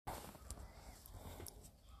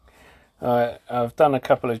I've done a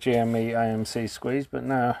couple of GME AMC squeeze, but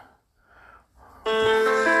now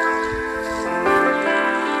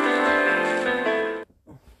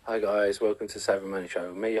hi guys, welcome to Saving Money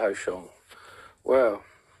Show. Me, your host Sean. Well,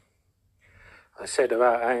 I said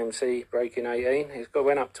about AMC breaking 18,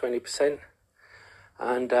 went up 20%,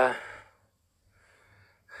 and the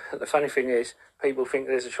funny thing is, people think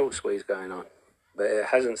there's a short squeeze going on, but it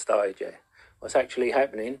hasn't started yet. What's actually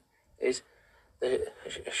happening is the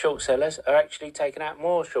short sellers are actually taking out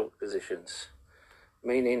more short positions,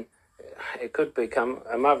 meaning it could become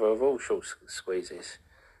a mother of all short squeezes.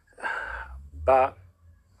 But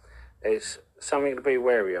it's something to be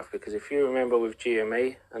wary of, because if you remember with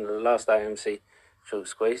GME and the last AMC short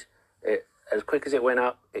squeeze, as quick as it went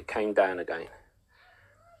up, it came down again.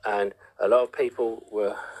 And a lot of people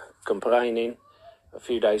were complaining a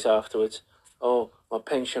few days afterwards, oh, my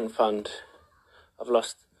pension fund,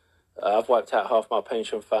 I've wiped out half my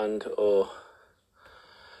pension fund, or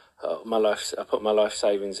I put my life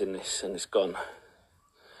savings in this and it's gone.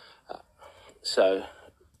 So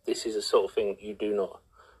this is the sort of thing you do not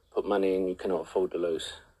put money in, you cannot afford to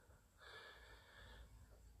lose.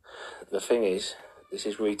 The thing is, this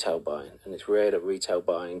is retail buying, and it's rare that retail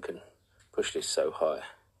buying can push this so high,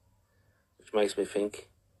 which makes me think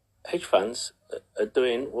hedge funds are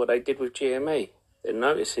doing what they did with GME. They're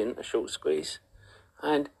noticing a short squeeze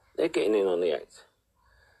and they're getting in on the act.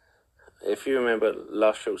 If you remember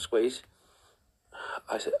last short squeeze,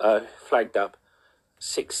 I flagged up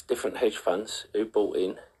 6 different hedge funds who bought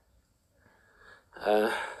in,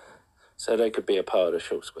 so they could be a part of the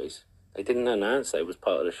short squeeze. They didn't announce they was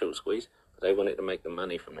part of the short squeeze, but they wanted to make the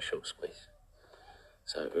money from the short squeeze.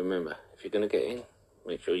 So remember, if you're going to get in,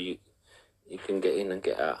 make sure you can get in and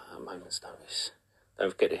get out at a moment's notice.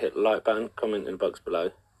 Don't forget to hit the like button, comment in the box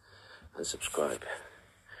below, and subscribe,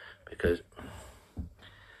 because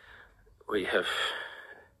we have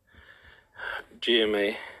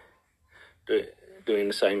GME doing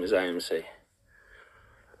the same as AMC.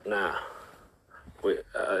 Now,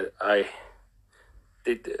 I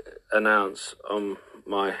did announce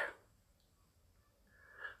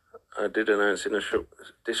in a short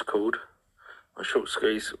Discord my short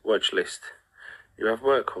squeeze watch list. You have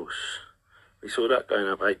Workhorse. We saw that going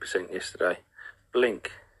up 8% yesterday.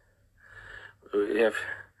 Blink. We have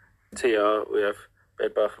TR. We have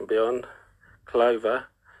Bed Bath & Beyond, Clover,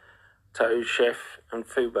 Tattoo Chef, and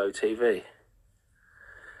Fubo TV.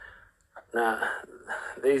 Now,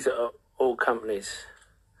 these are all companies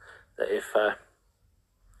that if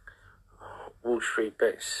Wall Street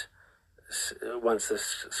Bets, once the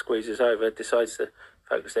squeeze is over, decides to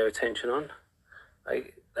focus their attention on,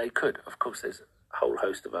 they could. Of course, there's a whole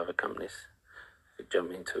host of other companies they could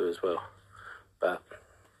jump into as well. But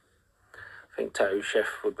I think Tattoo Chef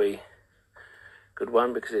would be a good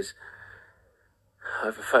one, because it's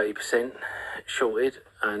over 30% shorted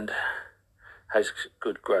and has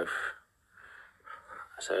good growth.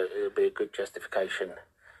 So it'll be a good justification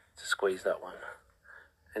to squeeze that one.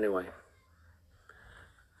 Anyway,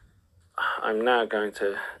 I'm now going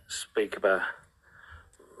to speak about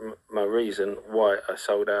my reason why I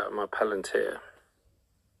sold out of my Palantir.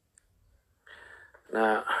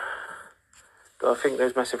 Now, do I think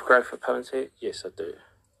there's massive growth for Palantir? Yes, I do.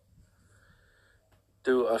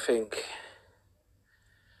 Do I think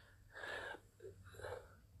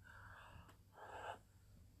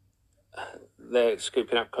they're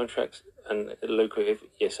scooping up contracts and lucrative?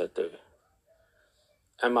 Yes, I do.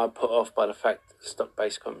 Am I put off by the fact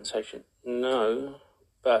stock-based compensation? No,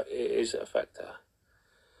 but it is a factor.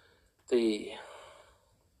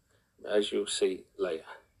 As you'll see later,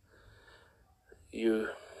 you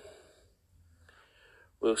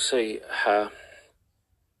will see how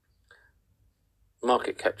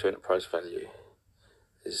market cap to enterprise value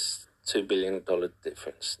is $2 billion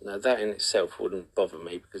difference. Now, that in itself wouldn't bother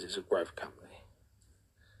me because it's a growth company.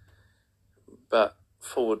 But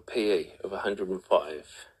forward PE of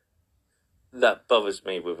 105, that bothers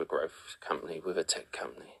me with a growth company, with a tech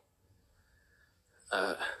company.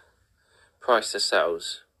 Price to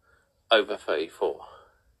sales over 34.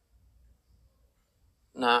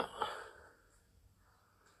 Now,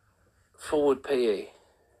 forward PE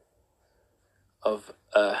of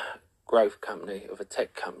a growth company, of a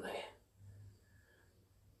tech company,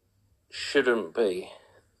 shouldn't be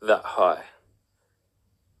that high.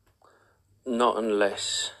 Not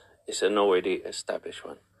unless it's an already established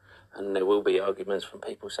one. And there will be arguments from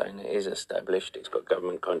people saying it is established, it's got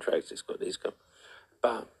government contracts, it's got these,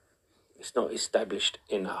 but it's not established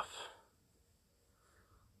enough.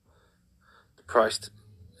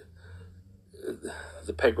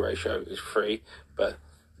 The PEG ratio is 3, but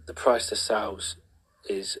the price to sales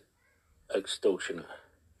is extortionate.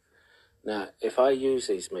 Now, if I use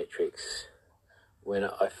these metrics when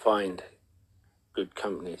I find good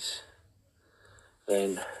companies,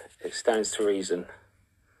 then it stands to reason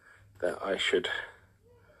that I should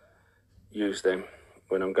use them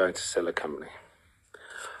when I'm going to sell a company.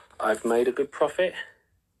 I've made a good profit.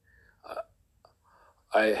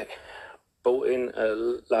 I bought in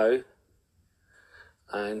a low,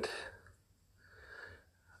 and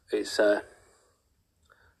it's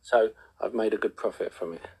so I've made a good profit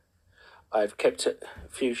from it. I've kept a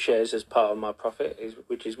few shares as part of my profit,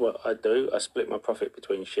 which is what I do. I split my profit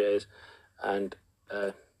between shares and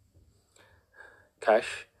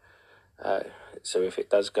cash. So if it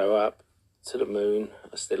does go up to the moon,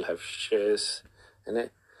 I still have shares in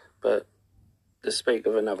it. But to speak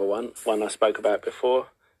of another one I spoke about before,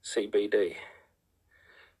 CBD.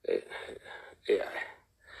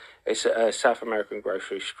 It's a South American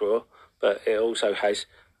grocery store, but it also has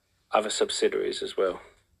other subsidiaries as well.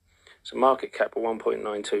 It's a market cap of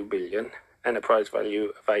 1.92 billion, enterprise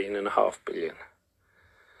value of 18.5 billion.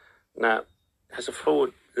 Now, the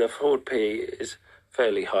forward PE is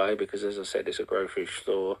fairly high because, as I said, it's a grocery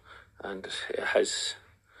store and it has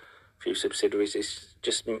a few subsidiaries. It's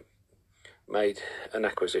just made an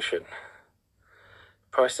acquisition.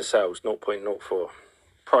 Price to sales 0.04.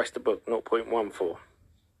 Price to book 0.14.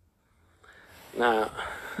 Now,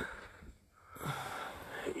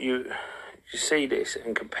 you see this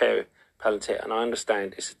and compare Palantir, and I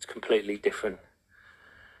understand it's a completely different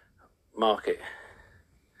market,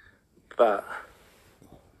 but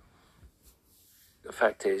the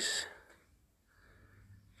fact is,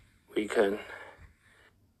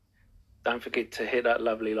 don't forget to hit that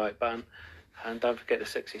lovely like button, and don't forget the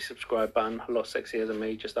sexy subscribe button. A lot sexier than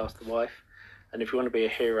me, just ask the wife. And if you want to be a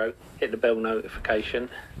hero, hit the bell notification.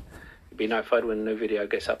 You'll be notified when a new video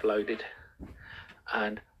gets uploaded.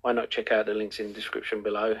 And why not check out the links in the description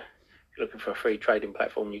below. If you're looking for a free trading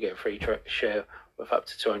platform, you get a free share with up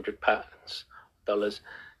to $200,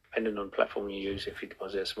 depending on the platform you use if you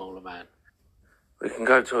deposit a small amount. We can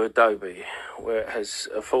go to Adobe, where it has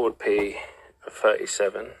a forward PE of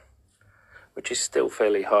 37, which is still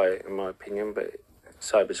fairly high in my opinion, but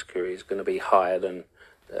cybersecurity is going to be higher than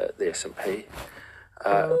the S&P.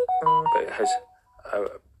 But it has a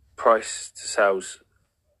price to sales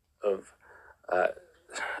of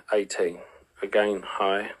 18, again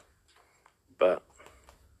high, but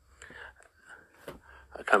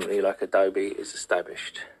a company like Adobe is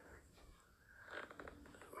established.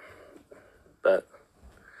 But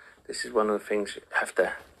this is one of the things you have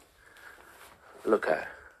to look at.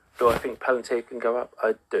 Do I think Palantir can go up?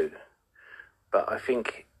 I do. But I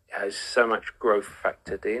think it has so much growth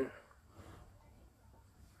factored in.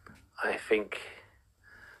 I think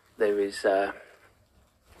there is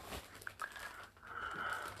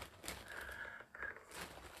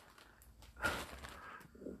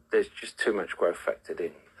there's just too much growth factored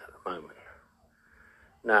in at the moment.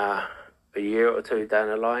 Now, a year or two down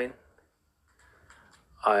the line,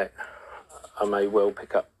 I may well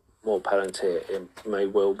pick up more Palantir. It may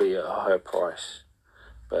well be at a higher price,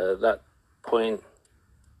 but at that point,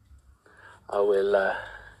 I will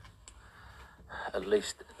at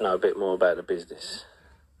least know a bit more about the business.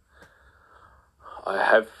 I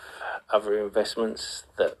have other investments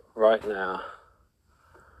that right now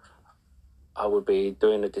I would be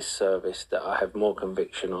doing a disservice, that I have more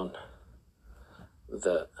conviction on,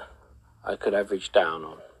 that I could average down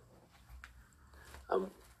on.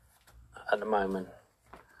 At the moment,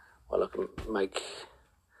 well, I can make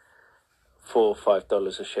 $4 or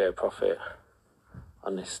 $5 a share profit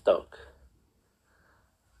on this stock,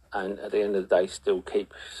 and at the end of the day still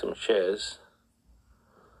keep some shares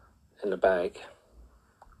in the bag.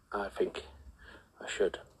 I think I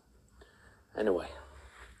should. Anyway,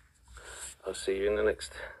 I'll see you in the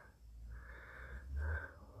next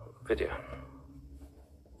video.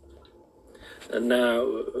 And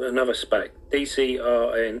now another SPAC,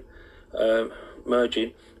 DCRN,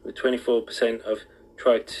 merging with 24% of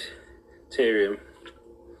Tritium.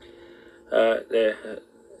 They're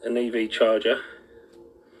an EV charger,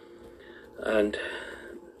 and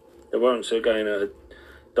the warrants are going at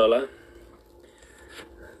 $1.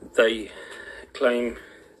 They claim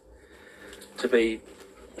to be,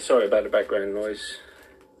 sorry about the background noise,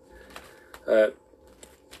 they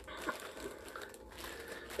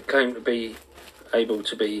claim to be able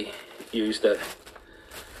to be used at,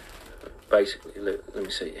 basically, let me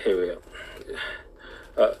see, here we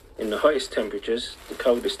are, in the highest temperatures, the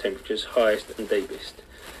coldest temperatures, highest and deepest.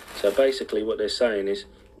 So basically what they're saying is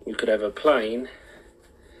you could have a plane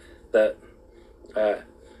that,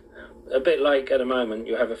 a bit like at the moment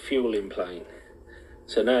you have a fueling plane.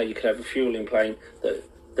 So now you can have a fueling plane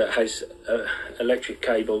that has electric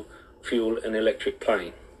cable, fuel and electric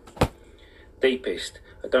plane. Deepest.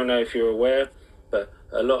 I don't know if you're aware, but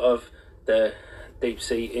a lot of the deep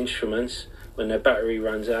sea instruments, when their battery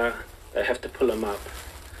runs out, they have to pull them up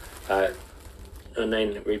and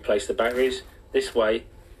then replace the batteries. This way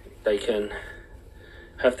they can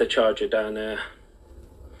have the charger down there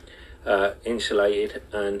insulated,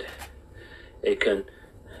 and it can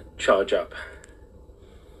charge up.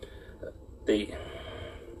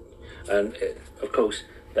 Of course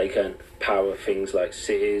they can power things like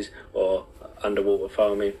cities or underwater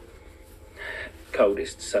farming,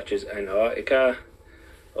 coldest such as Antarctica,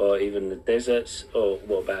 or even the deserts, or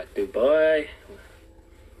what about Dubai?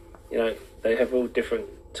 You know, they have all different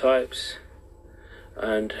types,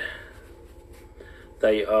 and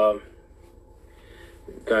they are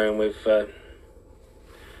going with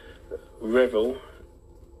Revel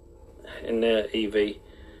in their EV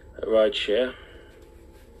rideshare,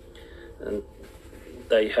 and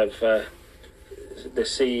they have the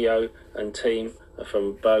CEO and team are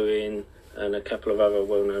from Boeing and a couple of other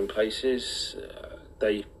well-known places.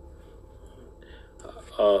 They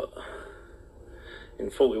are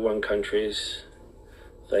in 41 countries.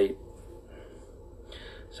 They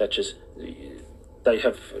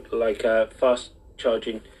have like fast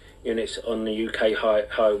charging units on the UK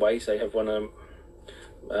highways. They have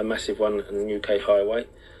a massive one on the UK highway,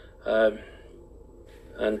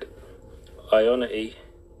 and Ionity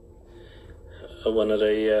are one of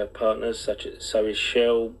the partners. So is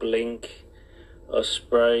Shell, Blink,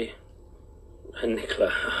 Osprey, and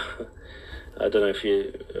Nikola. I don't know if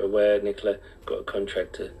you're aware, Nikola got a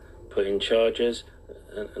contract to put in chargers,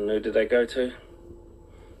 and who did they go to?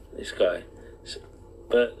 This guy.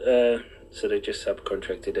 So they just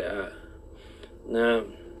subcontracted it out. Now,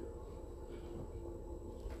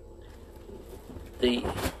 the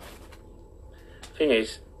thing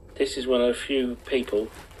is, this is one of the few people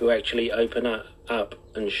who actually open up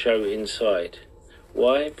and show inside.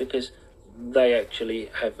 Why? Because they actually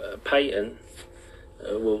have a patent,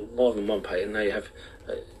 well, more than one patent. They have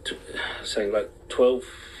saying like 12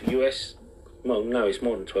 US, well, no, it's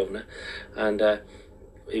more than 12 now, and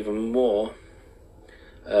even more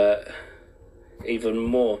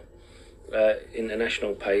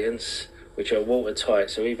international patents, which are watertight.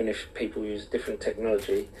 So even if people use different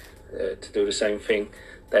technology to do the same thing,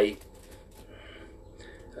 they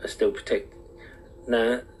are still protected.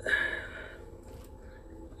 Now,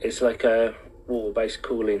 it's like a water-based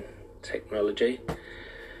cooling technology,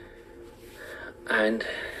 and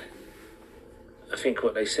I think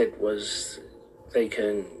what they said was they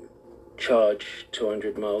can charge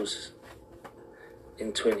 200 miles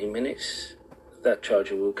in 20 minutes. That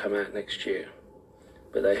charger will come out next year,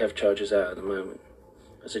 but they have chargers out at the moment.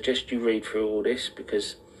 I suggest you read through all this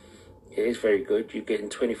because it is very good. You're getting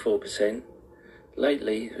 24%.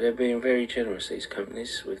 Lately, they're being very generous, these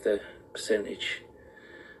companies, with their percentage,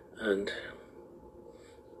 and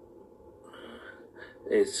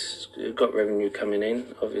it's got revenue coming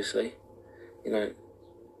in, obviously. You know,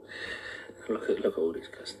 look at all these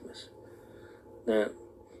customers. Now,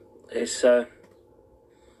 it's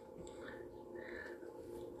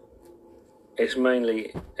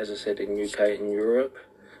mainly, as I said, in UK and Europe,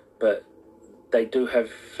 but they do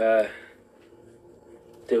have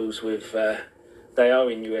deals with, they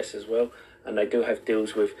are in US as well, and they do have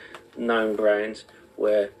deals with known brands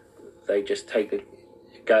where they just take the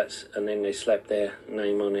guts and then they slap their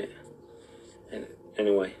name on it. And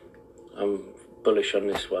anyway, I'm bullish on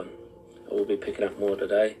this one. I will be picking up more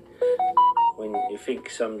today. When you think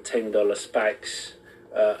some $10 SPACs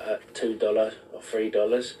at $2 or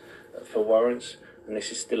 $3 for warrants, and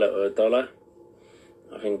this is still at $1,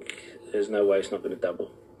 I think there's no way it's not going to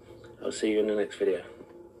double. I'll see you in the next video.